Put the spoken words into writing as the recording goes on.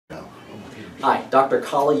Hi, Dr.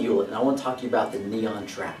 Kala Hewlett, and I want to talk to you about the knee on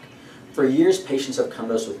track. For years, patients have come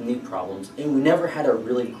to us with knee problems, and we never had a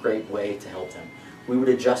really great way to help them. We would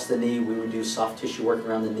adjust the knee, we would do soft tissue work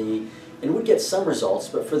around the knee, and we'd get some results,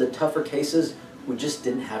 but for the tougher cases, we just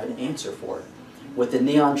didn't have an answer for it. With the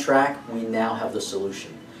knee on track, we now have the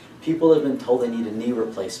solution. People have been told they need a knee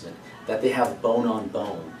replacement, that they have bone on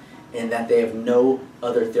bone, and that they have no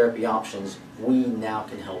other therapy options. We now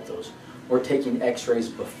can help those. We're taking x-rays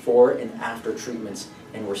before and after treatments,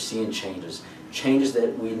 and we're seeing changes. Changes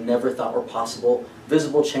that we never thought were possible.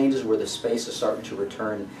 Visible changes where the space is starting to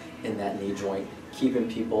return in that knee joint, keeping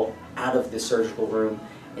people out of the surgical room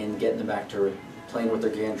and getting them back to playing with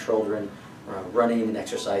their grandchildren, running and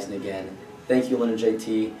exercising again. Thank you, Lynn and JT. If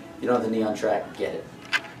you don't have the knee on track, get it.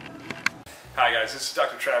 Hi guys, this is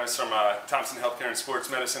Dr. Travis from Thompson Healthcare and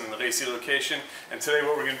Sports Medicine in the Lacey location, and today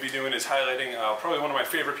what we're going to be doing is highlighting probably one of my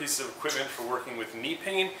favorite pieces of equipment for working with knee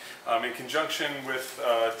pain in conjunction with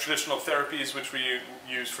traditional therapies which we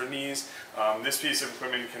use for knees. This piece of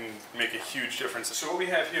equipment can make a huge difference. So what we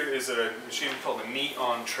have here is a machine called a knee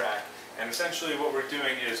on track, and essentially what we're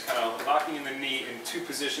doing is kind of locking in the knee in two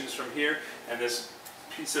positions from here, and this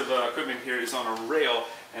piece of equipment here is on a rail,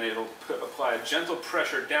 and it'll apply a gentle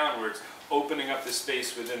pressure downwards, opening up the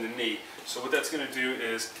space within the knee. So what that's going to do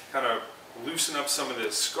is kind of loosen up some of the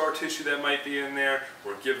scar tissue that might be in there,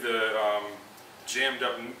 or give the jammed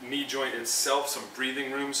up knee joint itself some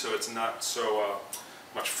breathing room so it's not so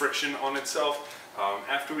much friction on itself.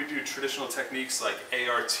 After we do traditional techniques like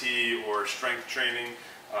ART or strength training,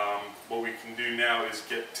 what we can do now is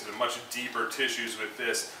get to the much deeper tissues with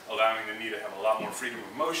this, allowing the knee to have a lot more freedom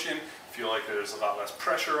of motion, feel like there's a lot less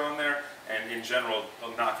pressure on there, and in general,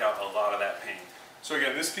 it'll knock out a lot of that pain. So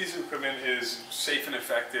again, this piece of equipment is safe and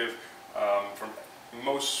effective for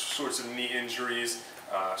most sorts of knee injuries,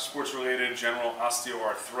 sports-related, general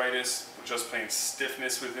osteoarthritis, just plain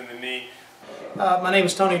stiffness within the knee. My name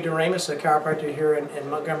is Tony Doremus, a chiropractor here in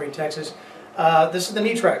Montgomery, Texas. This is the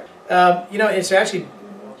knee track. You know, it's actually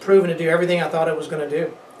proven to do everything I thought it was going to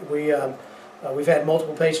do. We've had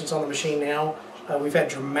multiple patients on the machine now. We've had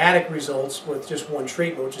dramatic results with just one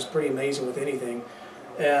treatment, which is pretty amazing with anything.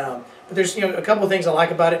 But there's a couple of things I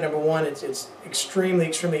like about it. Number one, it's extremely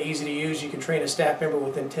easy to use. You can train a staff member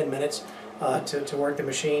within 10 minutes to work the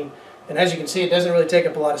machine. And as you can see, it doesn't really take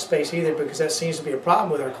up a lot of space either, because that seems to be a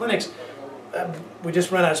problem with our clinics. We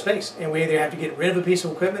just run out of space, and we either have to get rid of a piece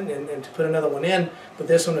of equipment and to put another one in, but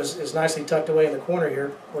this one is nicely tucked away in the corner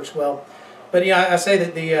here, works well. But yeah, I say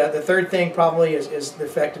that the third thing probably is the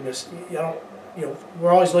effectiveness.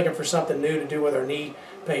 We're always looking for something new to do with our knee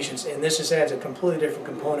patients, and this just adds a completely different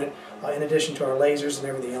component in addition to our lasers and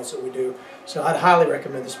everything else that we do. So I'd highly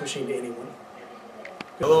recommend this machine to anyone.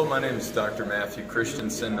 Hello, my name is Dr. Matthew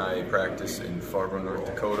Christensen. I practice in Fargo, North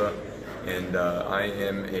Dakota, and I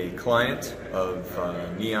am a client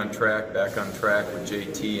of Knee on Track, Back on Track with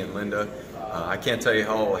JT and Linda. I can't tell you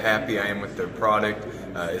how happy I am with their product,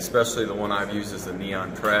 especially the one I've used is the Knee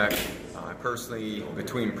on Track. Personally,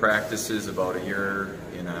 between practices about a year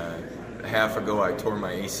and a half ago, I tore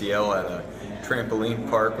my ACL at a trampoline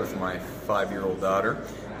park with my 5-year-old daughter.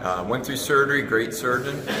 Went through surgery, great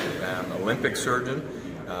surgeon, Olympic surgeon.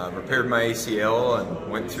 Repaired my ACL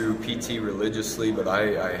and went through PT religiously, but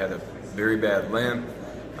I had a very bad limp.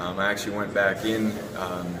 I actually went back in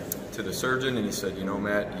to the surgeon, and he said, you know,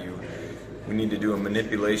 Matt, we need to do a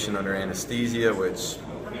manipulation under anesthesia, which,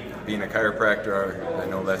 being a chiropractor, I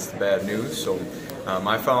know that's the bad news. So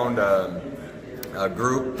I found a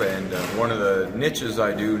group, and one of the niches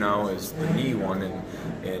I do now is the knee one,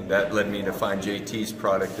 and that led me to find JT's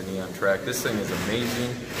product, the Knee on Track. This thing is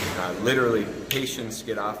amazing. Literally, patients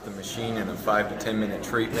get off the machine in a 5 to 10 minute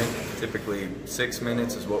treatment. Typically 6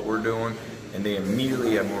 minutes is what we're doing, and they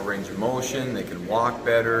immediately have more range of motion. They can walk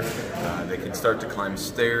better. They can start to climb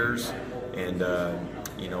stairs, and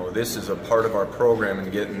this is a part of our program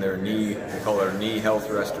in getting their knee. We call it our knee health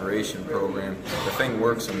restoration program. The thing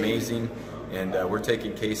works amazing, and we're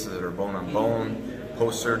taking cases that are bone on bone,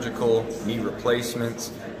 post-surgical, knee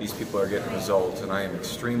replacements. These people are getting results, and I am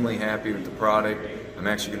extremely happy with the product. I'm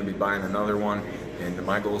actually going to be buying another one, and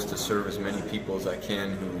my goal is to serve as many people as I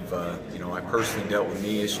can who've, I personally dealt with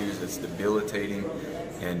knee issues. It's debilitating,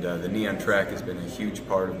 and the Knee on Track has been a huge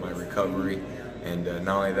part of my recovery. And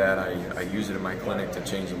not only that, I use it in my clinic to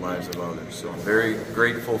change the lives of others. So I'm very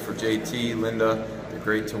grateful for JT, Linda. They're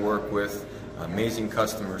great to work with, amazing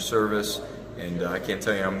customer service, and I can't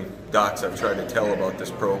tell you how many docs I've tried to tell about this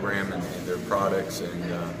program and their products,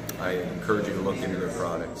 and I encourage you to look into their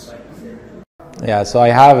products. Yeah, so I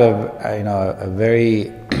have a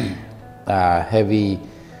very heavy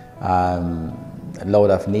load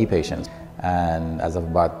of knee patients. And as of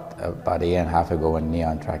about a year and a half ago, when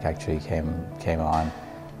Neon Trac actually came on,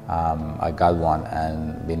 I got one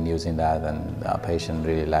and been using that, and the patient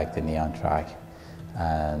really liked the Neon Trac.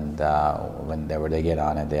 And whenever they get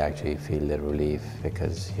on it, they actually feel the relief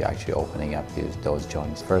because you're actually opening up those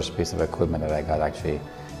joints. First piece of equipment that I got actually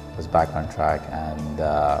was back on track, and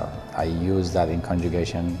I use that in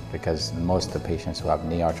conjugation because most of the patients who have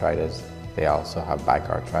knee arthritis, they also have back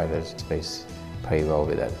arthritis. It plays pretty well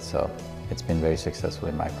with it, so it's been very successful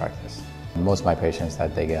in my practice. Most of my patients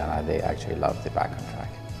that they get on it, they actually love the back on track.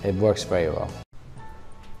 It works very well.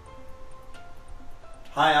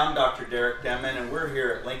 Hi, I'm Dr. Derek Denman, and we're here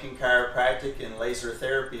at Lincoln Chiropractic and Laser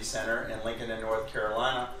Therapy Center in Lincoln, North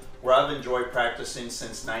Carolina, where I've enjoyed practicing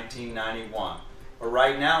since 1991. But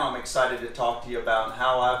right now, I'm excited to talk to you about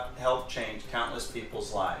how I've helped change countless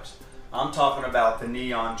people's lives. I'm talking about the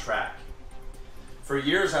Neon Trac. For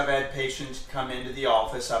years, I've had patients come into the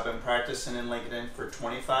office. I've been practicing in Lincoln for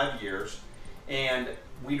 25 years, and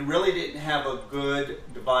we really didn't have a good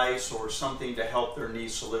device or something to help their knee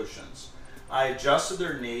solutions. I adjusted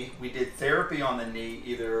their knee. We did therapy on the knee,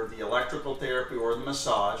 either the electrical therapy or the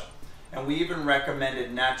massage, and we even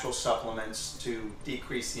recommended natural supplements to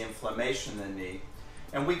decrease the inflammation in the knee.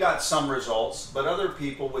 And we got some results, but other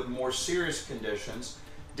people with more serious conditions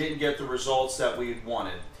didn't get the results that we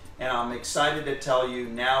wanted. And I'm excited to tell you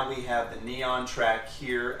now we have the Neon Trac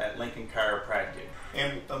here at Lincoln Chiropractic.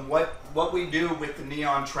 And what we do with the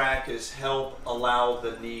Neon Trac is help allow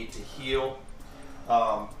the knee to heal.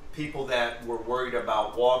 People that were worried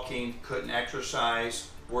about walking, couldn't exercise,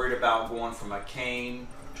 worried about going from a cane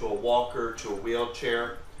to a walker to a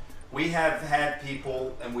wheelchair. We have had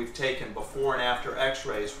people, and we've taken before and after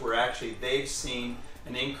x-rays, where actually they've seen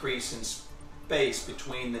an increase in space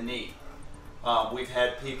between the knee. We've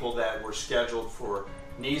had people that were scheduled for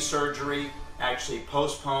knee surgery, actually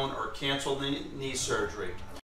postpone or cancel the knee surgery.